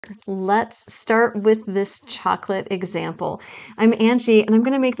Let's start with this chocolate example. I'm Angie, and I'm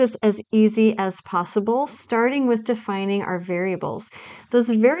going to make this as easy as possible, starting with defining our variables. Those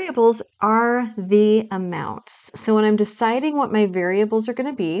variables are the amounts. So when I'm deciding what my variables are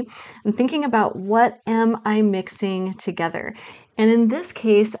going to be, I'm thinking about what am I mixing together. And in this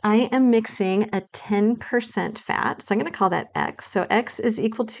case, I am mixing a 10% fat. So I'm going to call that X. So X is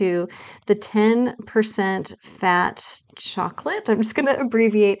equal to the 10% fat chocolate. I'm just going to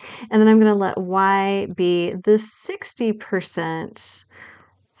abbreviate, and then I'm going to let Y be the 60%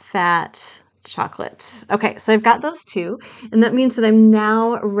 fat chocolate. Okay, so I've got those two, and that means that I'm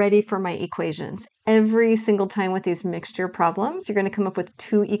now ready for my equations. Every single time with these mixture problems, you're going to come up with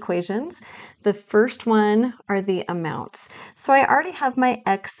two equations. The first one are the amounts. So I already have my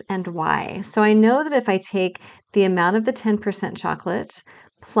X and Y. So I know that if I take the amount of the 10% chocolate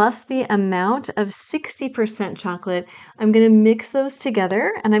plus the amount of 60% chocolate, I'm going to mix those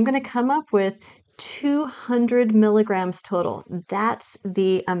together, and I'm going to come up with 200 milligrams total. That's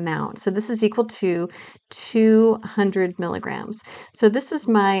the amount. So this is equal to 200 milligrams. So this is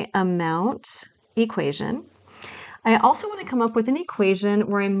my amount equation. I also want to come up with an equation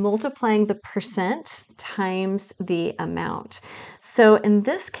where I'm multiplying the percent times the amount. So in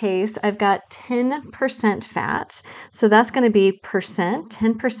this case, I've got 10% fat. So that's going to be percent,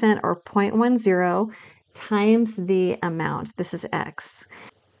 10% or 0.10 times the amount. This is X.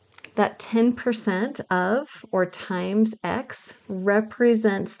 That 10% of or times X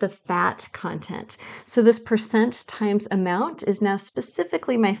represents the fat content. So this percent times amount is now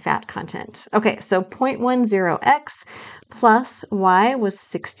specifically my fat content. Okay, so 0.10X plus Y was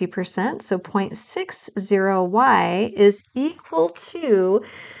 60%. So 0.60Y is equal to,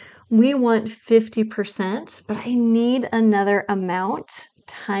 we want 50%, but I need another amount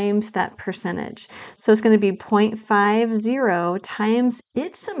times that percentage. So it's going to be 0.50 times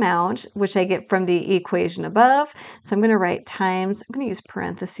its amount, which I get from the equation above. So I'm going to write times, I'm going to use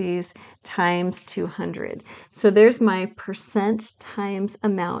parentheses, times 200. So there's my percent times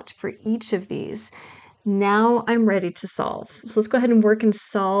amount for each of these. Now I'm ready to solve. So let's go ahead and work and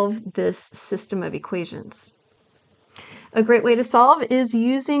solve this system of equations. A great way to solve is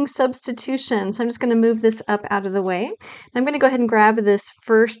using substitution. So I'm just going to move this up out of the way. I'm going to go ahead and grab this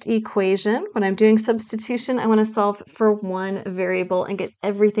first equation. When I'm doing substitution, I want to solve for one variable and get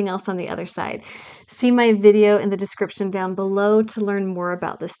everything else on the other side. See my video in the description down below to learn more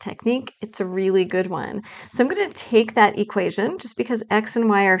about this technique. It's a really good one. So I'm going to take that equation just because X and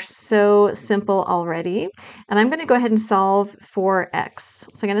Y are so simple already. And I'm going to go ahead and solve for X.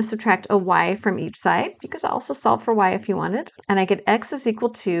 So I'm going to subtract a Y from each side. You could also solve for Y if you wanted. And I get X is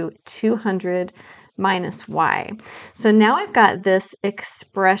equal to 200 minus Y. So now I've got this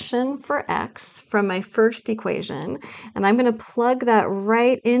expression for X from my first equation, and I'm going to plug that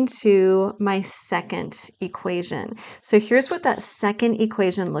right into my second equation. So here's what that second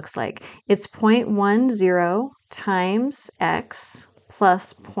equation looks like. It's 0.10 times X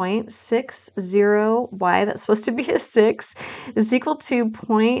plus 0.60y, that's supposed to be a 6, is equal to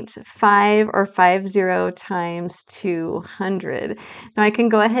 0.5 or 50 times 200. Now I can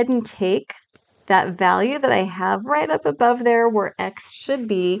go ahead and take that value that I have right up above there where X should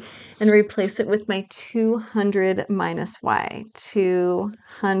be and replace it with my 200 minus Y.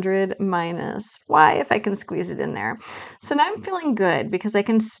 200 minus Y, if I can squeeze it in there. So now I'm feeling good because I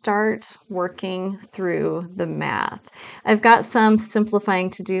can start working through the math. I've got some simplifying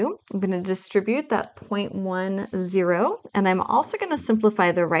to do. I'm going to distribute that 0.10, and I'm also going to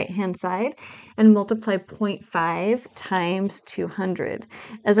simplify the right-hand side and multiply 0.5 times 200.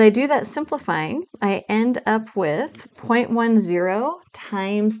 As I do that simplifying, I end up with 0.10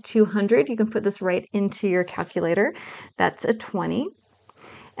 times 200. You can put this right into your calculator. That's a 20.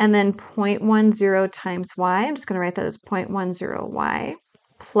 And then 0.10 times y, I'm just going to write that as 0.10y,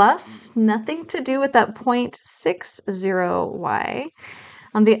 plus nothing to do with that 0.60y.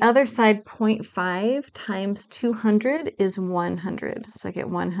 On the other side, 0.5 times 200 is 100. So I get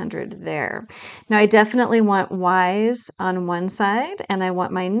 100 there. Now I definitely want y's on one side and I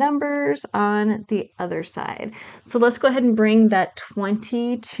want my numbers on the other side. So let's go ahead and bring that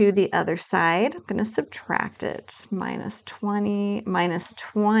 20 to the other side. I'm going to subtract it. Minus 20 minus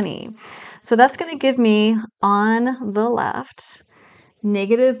 20. So that's going to give me on the left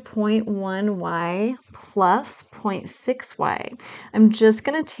negative 0.1y plus 0.6y. I'm just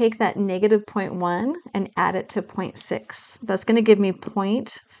going to take that negative 0.1 and add it to 0.6. That's going to give me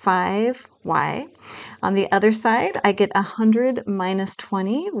 0.5y. On the other side, I get 100 minus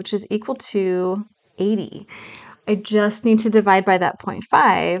 20, which is equal to 80. I just need to divide by that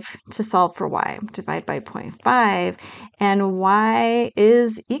 0.5 to solve for y. Divide by 0.5, and y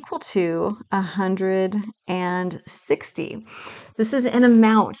is equal to 160. This is an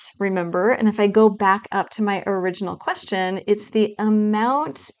amount, remember, and if I go back up to my original question, it's the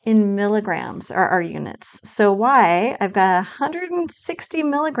amount in milligrams are our units. So y, I've got 160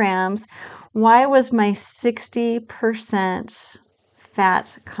 milligrams. Y was my 60%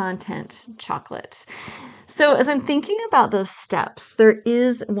 fat content chocolate. So as I'm thinking about those steps, there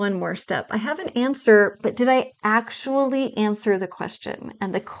is one more step. I have an answer, but did I actually answer the question?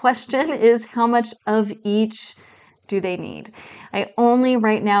 And the question is, how much of each do they need? I only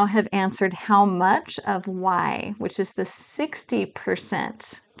right now have answered how much of y, which is the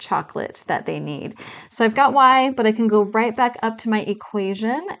 60% chocolate that they need. So I've got y, but I can go right back up to my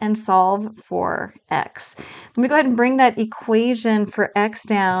equation and solve for x. Let me go ahead and bring that equation for x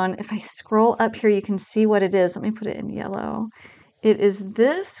down. If I scroll up here, you can see what it is. Let me put it in yellow. It is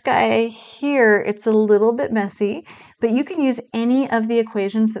this guy here. It's a little bit messy, but you can use any of the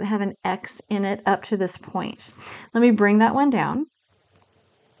equations that have an x in it up to this point. Let me bring that one down.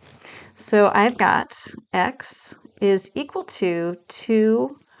 So I've got x is equal to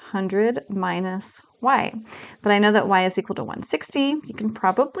 200 minus y. But I know that y is equal to 160. You can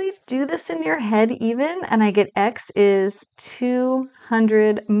probably do this in your head even, and I get x is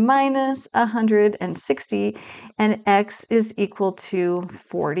 200 minus 160, and x is equal to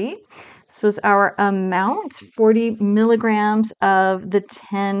 40. This was our amount, 40 milligrams of the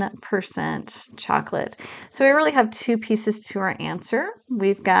 10% chocolate. So we really have two pieces to our answer.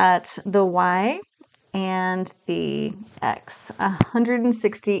 We've got the y and the x,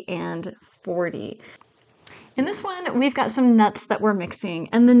 160 and 40. In this one, we've got some nuts that we're mixing,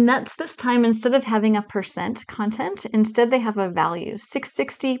 and the nuts this time, instead of having a percent content, instead they have a value,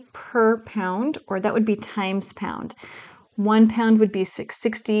 660 per pound, or that would be times pound. 1 pound would be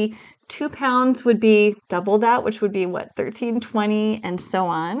 660, 2 pounds would be double that, which would be what, 1320, and so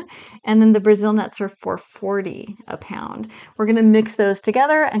on. And then the Brazil nuts are 440 a pound. We're going to mix those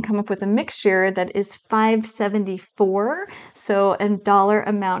together and come up with a mixture that is 574, so a dollar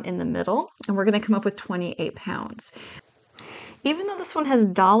amount in the middle, and we're going to come up with 28 pounds. Even though this one has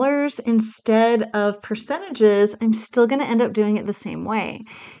dollars instead of percentages, I'm still going to end up doing it the same way.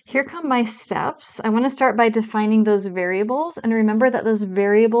 Here come my steps. I want to start by defining those variables, and remember that those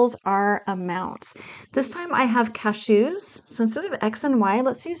variables are amounts. This time I have cashews, so instead of x and y,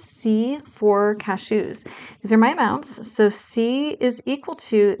 let's use c for cashews. These are my amounts, so c is equal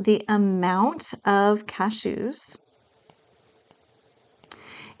to the amount of cashews.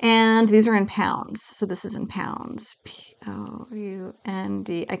 And these are in pounds, so this is in pounds.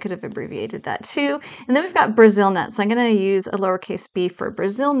 P-O-U-N-D. I could have abbreviated that too. And then we've got Brazil nuts. So I'm going to use a lowercase b for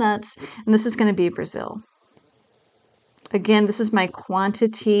Brazil nuts, and this is going to be Brazil. Again, this is my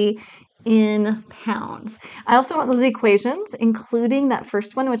quantity in pounds. I also want those equations, including that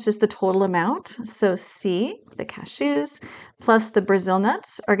first one, which is the total amount. So C, the cashews, plus the Brazil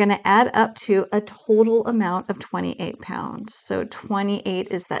nuts are going to add up to a total amount of 28 pounds. So 28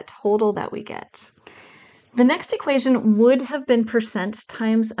 is that total that we get. The next equation would have been percent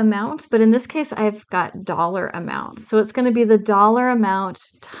times amount, but in this case, I've got dollar amounts. So it's going to be the dollar amount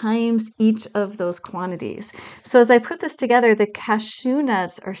times each of those quantities. So as I put this together, the cashew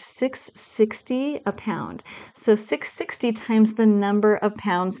nuts are 660 a pound. So 660 times the number of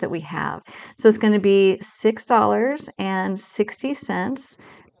pounds that we have. So it's going to be $6.60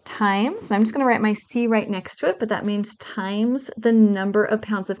 times, and I'm just going to write my C right next to it, but that means times the number of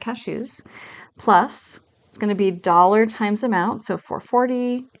pounds of cashews, plus it's going to be dollar times amount, so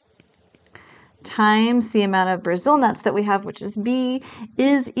 440 times the amount of Brazil nuts that we have, which is B,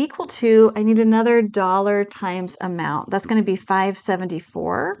 is equal to, I need another dollar times amount. That's going to be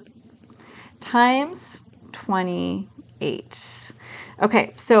 574 times 28.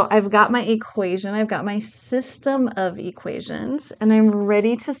 Okay, so I've got my equation, I've got my system of equations, and I'm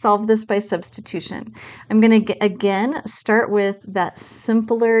ready to solve this by substitution. I'm going to, again, start with that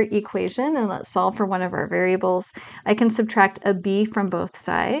simpler equation, and let's solve for one of our variables. I can subtract a b from both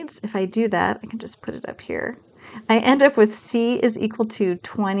sides. If I do that, I can just put it up here. I end up with C is equal to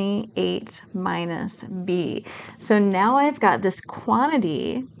 28 minus B. So now I've got this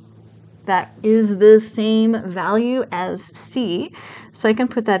quantity that is the same value as C. So I can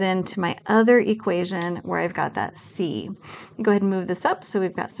put that into my other equation where I've got that C. Go ahead and move this up so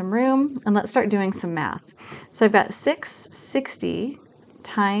we've got some room, and let's start doing some math. So I've got 660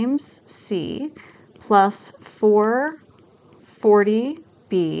 times C plus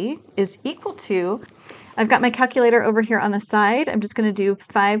 440B is equal to, I've got my calculator over here on the side. I'm just going to do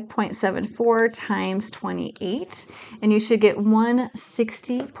 5.74 times 28, and you should get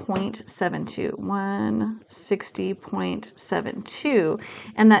 160.72. 160.72.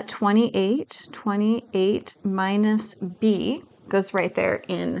 And that 28 minus b goes right there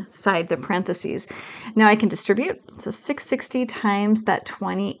inside the parentheses. Now I can distribute. So 660 times that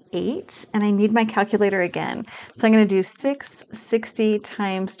 28, and I need my calculator again. So I'm going to do 660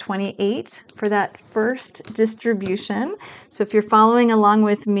 times 28 for that first distribution. So if you're following along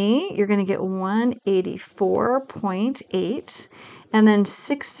with me, you're going to get 184.8. And then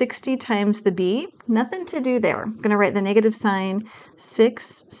 660 times the b, nothing to do there. I'm going to write the negative sign,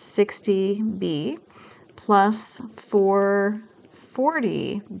 660b plus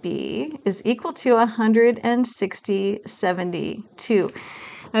 440b is equal to 160.72.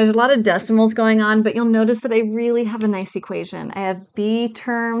 There's a lot of decimals going on, but you'll notice that I really have a nice equation. I have b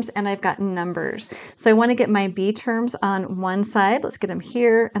terms and I've got numbers. So I want to get my b terms on one side. Let's get them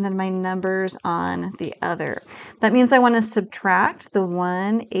here, and then my numbers on the other. That means I want to subtract the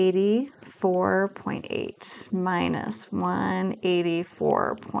 184.8 minus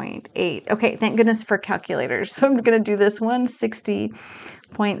 184.8. Okay, thank goodness for calculators. So I'm going to do this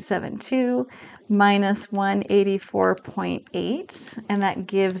 160.72 minus 184.8, and that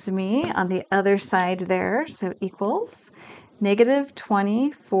gives me on the other side there, so equals negative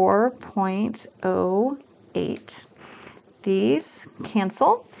 24.08. These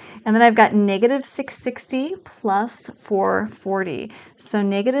cancel, and then I've got negative 660 plus 440. So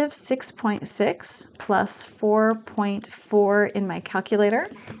negative 6.6 plus 4.4 in my calculator,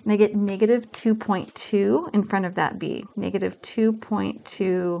 and I get negative 2.2 in front of that b, negative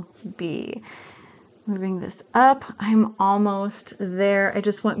 2.2b. Moving this up, I'm almost there. I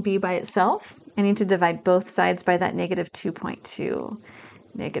just want b by itself. I need to divide both sides by that negative 2.2.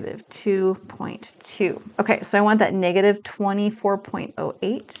 Negative 2.2. Okay, so I want that negative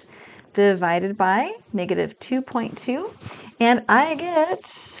 24.08 divided by negative 2.2, and I get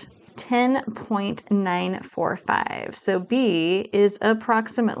 10.945. So b is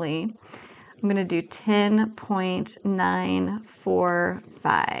approximately, I'm going to do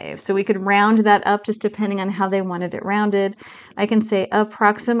 10.945. So we could round that up just depending on how they wanted it rounded. I can say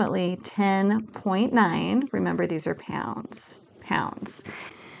approximately 10.9. Remember, these are pounds.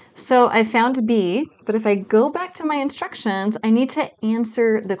 So I found b, but if I go back to my instructions, I need to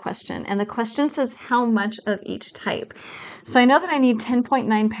answer the question. And the question says how much of each type. So I know that I need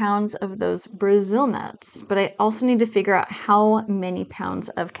 10.9 pounds of those Brazil nuts, but I also need to figure out how many pounds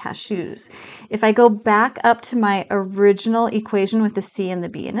of cashews. If I go back up to my original equation with the c and the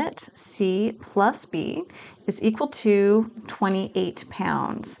b in it, c plus b is equal to 28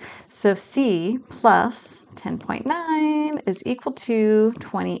 pounds. So c plus 10.9 is equal to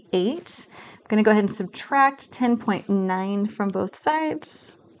 28. I'm going to go ahead and subtract 10.9 from both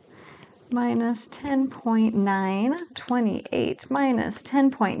sides. Minus 10.9, 28 minus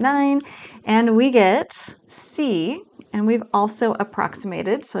 10.9, and we get c, and we've also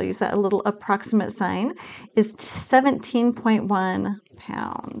approximated, so I'll use that little approximate sign, is 17.1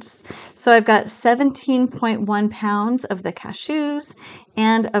 pounds. So I've got 17.1 pounds of the cashews,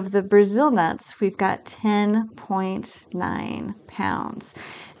 and of the Brazil nuts, we've got 10.9 pounds.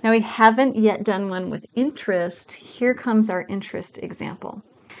 Now we haven't yet done one with interest. Here comes our interest example.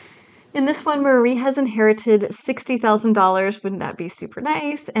 In this one, Marie has inherited $60,000, wouldn't that be super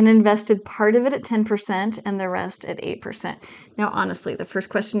nice, and invested part of it at 10% and the rest at 8%. Now, honestly, the first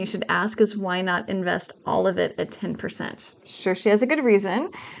question you should ask is why not invest all of it at 10%? Sure, she has a good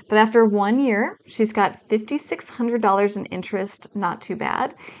reason, but after 1 year, she's got $5,600 in interest, not too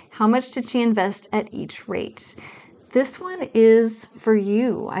bad. How much did she invest at each rate? This one is for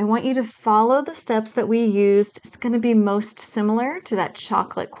you. I want you to follow the steps that we used. It's going to be most similar to that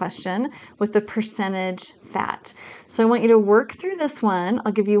chocolate question with the percentage fat. So I want you to work through this one.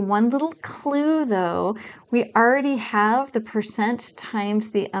 I'll give you one little clue though. We already have the percent times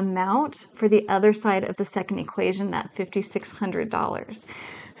the amount for the other side of the second equation, that $5,600.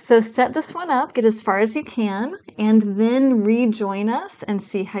 So set this one up, get as far as you can, and then rejoin us and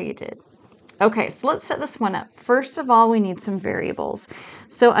see how you did. Okay, so let's set this one up. First of all, we need some variables.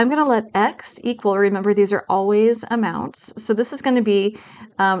 So I'm going to let x equal, remember these are always amounts. So this is going to be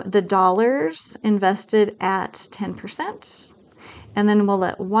the dollars invested at 10%. And then we'll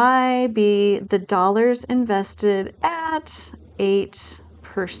let y be the dollars invested at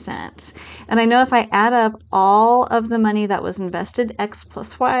 8%. And I know if I add up all of the money that was invested, x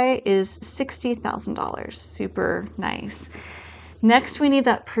plus y is $60,000. Super nice. Next, we need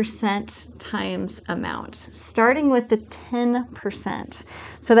that percent times amount, starting with the 10%.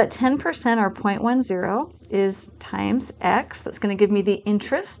 So that 10% or 0.10 is times x. That's going to give me the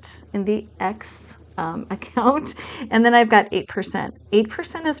interest in the x account. And then I've got 8%.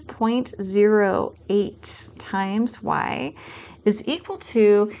 8% is 0.08 times y is equal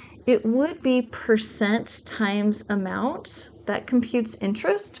to, it would be percent times amount. That computes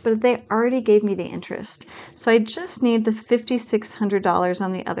interest, but they already gave me the interest. So I just need the $5,600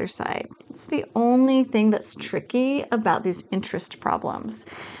 on the other side. It's the only thing that's tricky about these interest problems.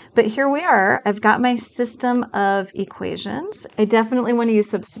 But here we are. I've got my system of equations. I definitely want to use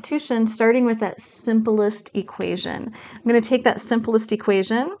substitution, starting with that simplest equation. I'm going to take that simplest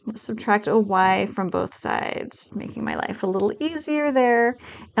equation, subtract a y from both sides, making my life a little easier there.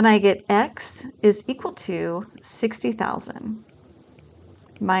 And I get x is equal to 60,000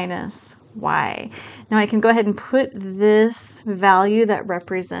 minus y. Now I can go ahead and put this value that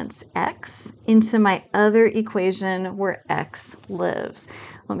represents x into my other equation where x lives.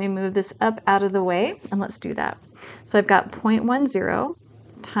 Let me move this up out of the way and let's do that. So I've got 0.10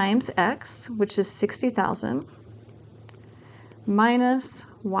 times x, which is 60,000, minus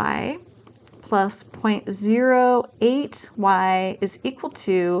y, plus 0.08y is equal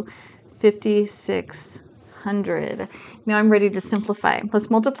to 5,600. Now I'm ready to simplify. Let's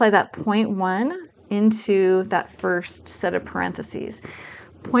multiply that 0.1 into that first set of parentheses.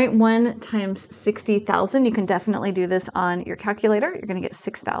 0.1 times 60,000, you can definitely do this on your calculator. You're going to get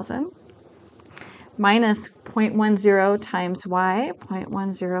 6,000. Minus 0.10 times y,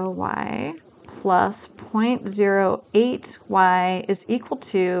 0.10y, plus 0.08y is equal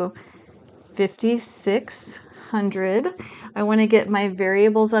to 5,600. I want to get my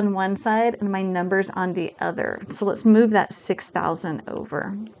variables on one side and my numbers on the other. So let's move that 6,000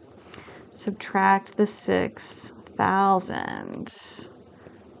 over. Subtract the 6,000.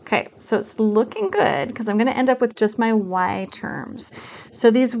 Okay, so it's looking good because I'm going to end up with just my y terms. So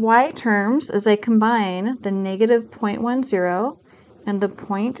these y terms, as I combine the negative 0.10 and the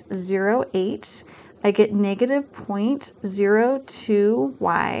 0.08, I get negative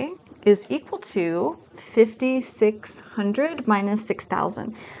 0.02y is equal to 5,600 minus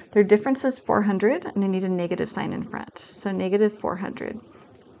 6,000. Their difference is 400, and I need a negative sign in front. So negative 400.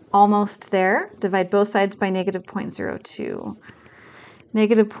 Almost there. Divide both sides by negative 0.02.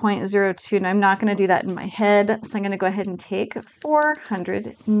 Negative 0.02, and I'm not going to do that in my head, so I'm going to go ahead and take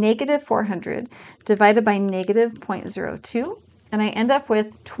 400, negative 400, divided by negative 0.02, and I end up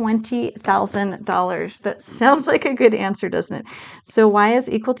with $20,000. That sounds like a good answer, doesn't it? So y is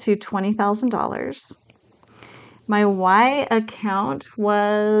equal to $20,000. My y account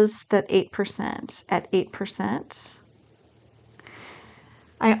was that 8%. At 8%.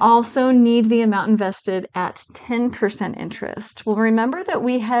 I also need the amount invested at 10% interest. Well, remember that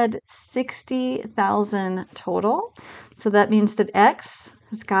we had 60,000 total. So that means that X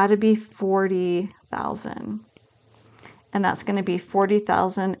has got to be 40,000. And that's going to be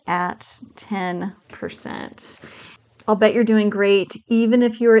 40,000 at 10%. I'll bet you're doing great. Even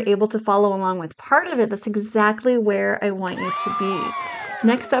if you were able to follow along with part of it, that's exactly where I want you to be.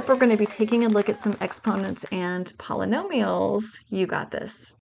 Next up, we're going to be taking a look at some exponents and polynomials. You got this.